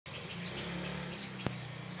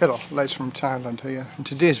Hello, Les from Thailand here. In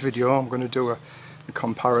today's video I'm going to do a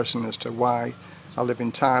comparison as to why I live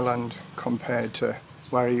in Thailand compared to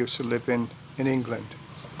where I used to live in England.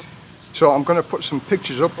 So I'm going to put some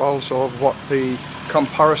pictures up also of what the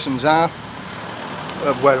comparisons are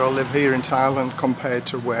of where I live here in Thailand compared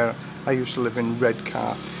to where I used to live in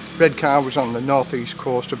Redcar. Redcar was on the northeast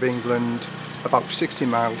coast of England, about 60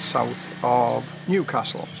 miles south of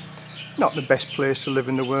Newcastle. Not the best place to live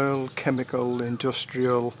in the world, chemical,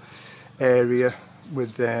 industrial area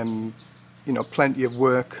with plenty of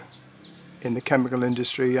work in the chemical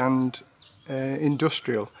industry and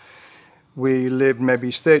industrial. We lived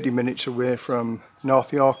maybe 30 minutes away from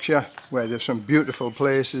North Yorkshire, where there's some beautiful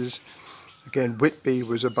places. Again, Whitby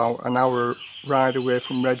was about an hour ride away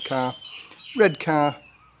from Redcar. Redcar,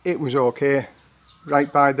 it was okay,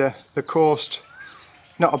 right by the coast.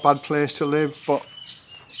 Not a bad place to live, but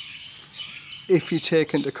if you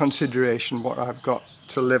take into consideration what I've got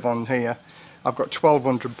to live on here, I've got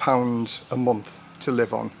 £1,200 a month to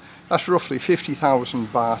live on. That's roughly 50,000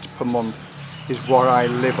 baht per month is what I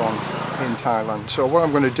live on in Thailand. So what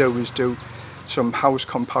I'm going to do is do some house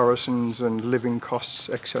comparisons and living costs,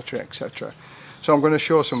 etc, etc. So I'm going to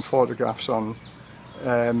show some photographs on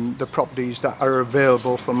the properties that are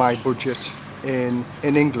available for my budget in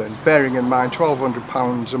England, bearing in mind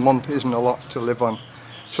 £1,200 a month isn't a lot to live on.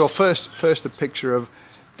 So first a picture of,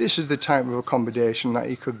 this is the type of accommodation that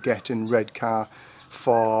you could get in Redcar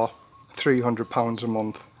for £300 a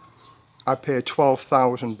month. I pay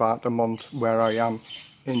 12,000 baht a month where I am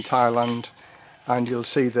in Thailand, and you'll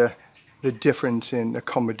see the difference in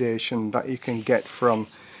accommodation that you can get from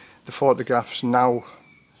the photographs now.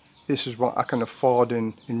 This is what I can afford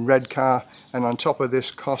in Redcar, and on top of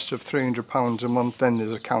this cost of £300 a month, then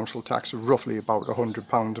there's a council tax of roughly about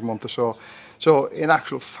 £100 a month or so. So in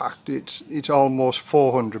actual fact, it's almost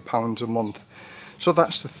 £400 a month. So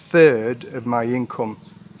that's the third of my income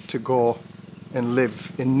to go and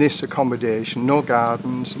live in this accommodation. No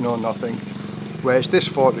gardens, no nothing. Whereas this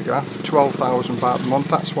photograph, 12,000 baht a month,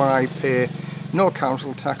 that's where I pay no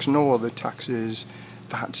council tax, no other taxes.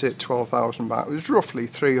 That's it, 12,000 baht. It was roughly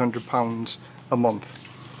 £300 a month.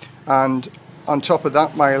 And on top of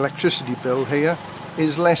that, my electricity bill here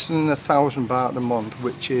is less than 1,000 baht a month,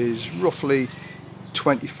 which is roughly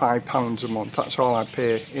 £25 a month. That's all I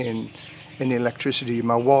pay in electricity.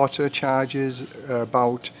 My water charges are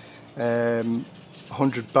about 100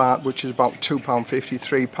 baht, which is about £2.50,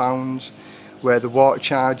 £3, where the water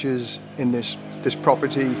charges in this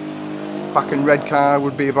property back in Redcar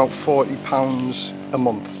would be about £40 a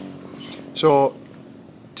month. So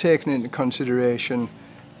taking into consideration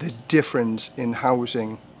the difference in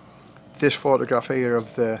housing, this photograph here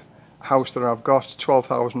of the house that I've got,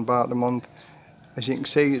 12,000 baht a month. As you can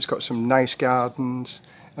see, it's got some nice gardens,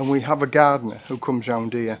 and we have a gardener who comes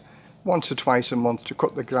round here once or twice a month to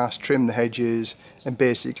cut the grass, trim the hedges, and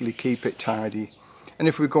basically keep it tidy. And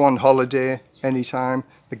if we go on holiday anytime,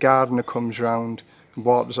 the gardener comes round and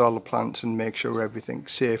waters all the plants and makes sure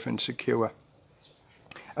everything's safe and secure.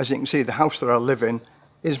 As you can see, the house that I live in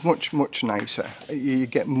is much nicer. You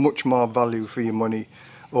get much more value for your money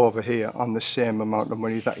over here on the same amount of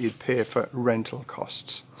money that you'd pay for rental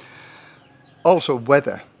costs. Also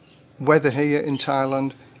weather here in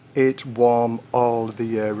Thailand, it's warm all the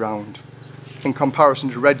year round. In comparison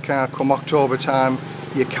to Redcar, come October time,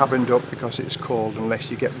 you're cabined up because it's cold unless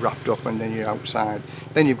you get wrapped up and then you're outside.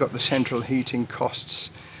 Then you've got the central heating costs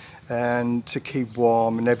and to keep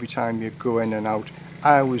warm, and every time you go in and out.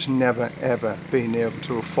 I was never ever being able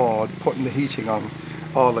to afford putting the heating on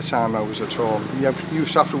all the time I was at home. You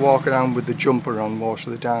used to have to walk around with the jumper on most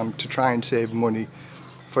of the time to try and save money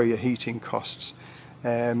for your heating costs.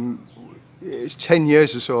 It's 10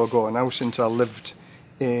 years or so ago now since I lived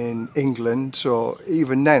in England, so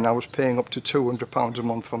even then I was paying up to £200 a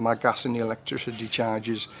month for my gas and electricity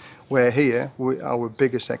charges, where here our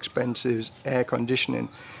biggest expense is air conditioning.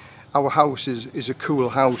 Our house is a cool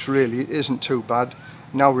house really, it isn't too bad.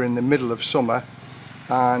 Now we're in the middle of summer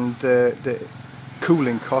and the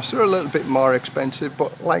cooling costs are a little bit more expensive,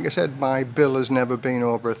 but like I said, my bill has never been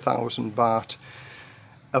over 1,000 baht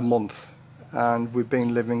a month, and we've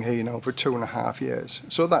been living here now for 2.5 years.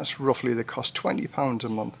 So that's roughly the cost, £20 a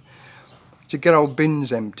month. To get our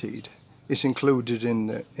bins emptied, it's included in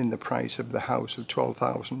the price of the house of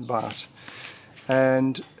 12,000 baht.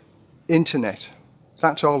 And internet,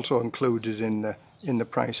 that's also included in the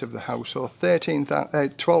price of the house. So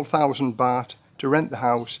 12,000 baht to rent the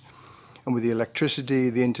house, and with the electricity,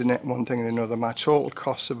 the internet, one thing and another, my total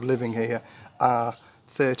costs of living here are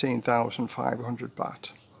 13,500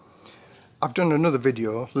 baht. I've done another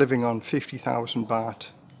video living on 50,000 baht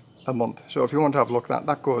a month. So if you want to have a look at that,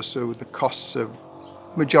 that goes through the costs of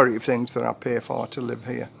majority of things that I pay for to live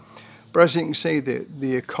here. But as you can see,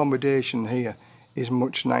 the accommodation here is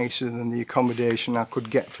much nicer than the accommodation I could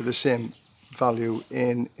get for the same value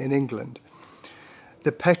in England.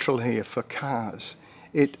 The petrol here for cars,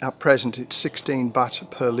 at present it's 16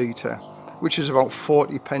 baht per litre, which is about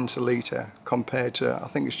 40 pence a litre compared to, I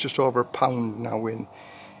think it's just over £1 now in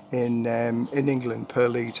England per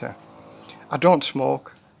litre. I don't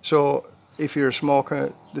smoke, so if you're a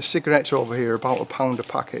smoker, the cigarettes over here are about £1 a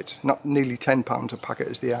packet, not nearly £10 a packet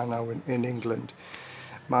as they are now in England.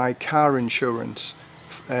 My car insurance,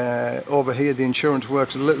 over here the insurance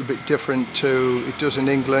works a little bit different to it does in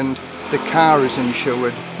England. The car is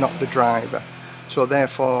insured, not the driver. So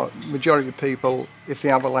therefore, majority of people, if they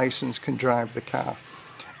have a license, can drive the car.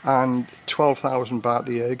 And 12,000 baht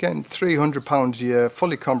a year, again £300 a year,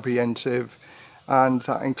 fully comprehensive, and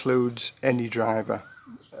that includes any driver.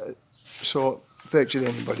 So virtually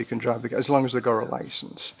anybody can drive the car as long as they've got a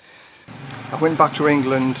license. I went back to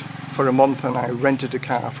England for a month and I rented a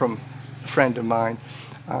car from a friend of mine,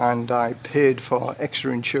 and I paid for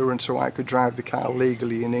extra insurance so I could drive the car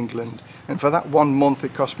legally in England. And for that 1 month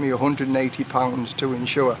it cost me £180 to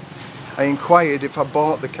insure. I inquired if I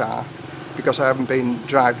bought the car, because I haven't been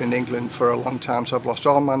driving in England for a long time, so I've lost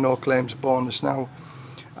all my no claims bonus now.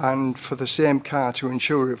 And for the same car to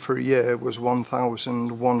insure it for a year was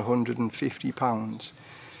 £1,150.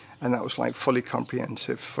 And that was like fully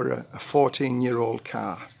comprehensive for a 14-year-old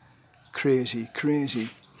car. Crazy,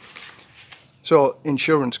 crazy. So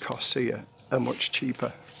insurance costs here are much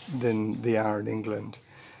cheaper than they are in England.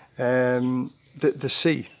 The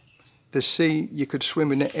sea, you could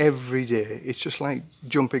swim in it every day. It's just like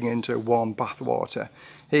jumping into warm bath water.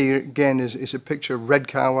 Here again is a picture of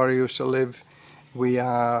Redcar where I used to live. We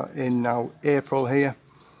are in now April here.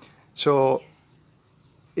 So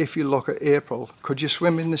if you look at April, could you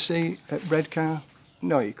swim in the sea at Redcar?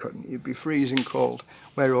 No, you couldn't. You'd be freezing cold.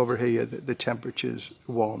 Where over here the temperature's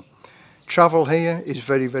warm. Travel here is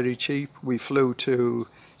very, very cheap. We flew to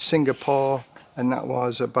Singapore and that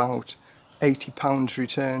was about £80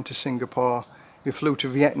 return to Singapore. We flew to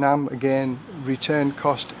Vietnam, again, return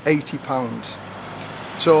cost £80.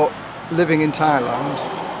 So living in Thailand,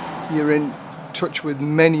 you're in touch with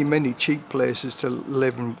many, many cheap places to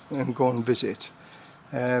live and go and visit.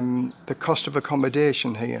 The cost of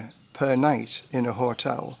accommodation here per night in a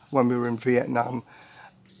hotel when we were in Vietnam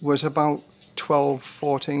was about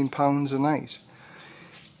 £12–14 a night.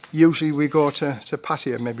 Usually we go to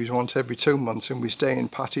Pattaya maybe once every 2 months and we stay in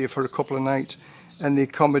Pattaya for a couple of nights, and the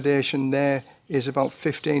accommodation there is about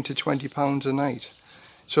 £15–20 a night.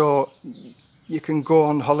 So you can go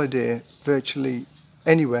on holiday virtually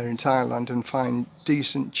anywhere in Thailand and find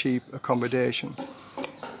decent, cheap accommodation.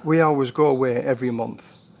 We always go away every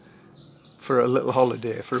month for a little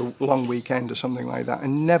holiday, for a long weekend or something like that,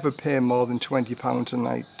 and never pay more than £20 a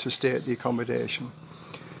night to stay at the accommodation.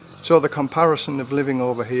 So the comparison of living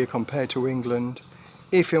over here compared to England,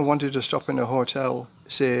 if you wanted to stop in a hotel,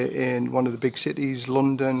 say in one of the big cities,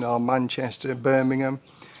 London or Manchester, Birmingham,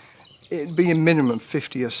 it'd be a minimum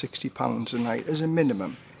 £50 or £60 a night as a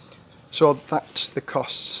minimum. So that's the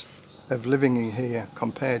costs of living in here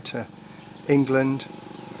compared to England.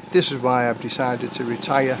 This is why I've decided to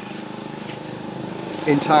retire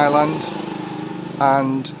in Thailand,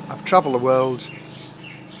 and I've travelled the world.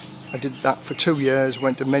 I did that for 2 years,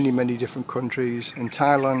 went to many, many different countries, and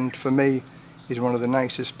Thailand for me is one of the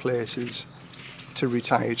nicest places to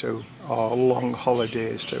retire to or long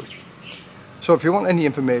holidays to. So if you want any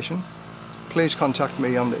information, please contact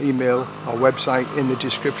me on the email or website in the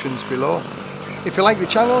descriptions below. If you like the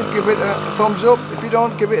channel, give it a thumbs up. If you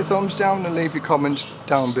don't, give it a thumbs down and leave your comments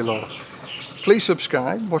down below. Please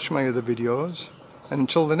subscribe, watch my other videos, and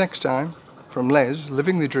until the next time, from Les,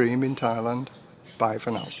 living the dream in Thailand, bye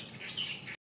for now.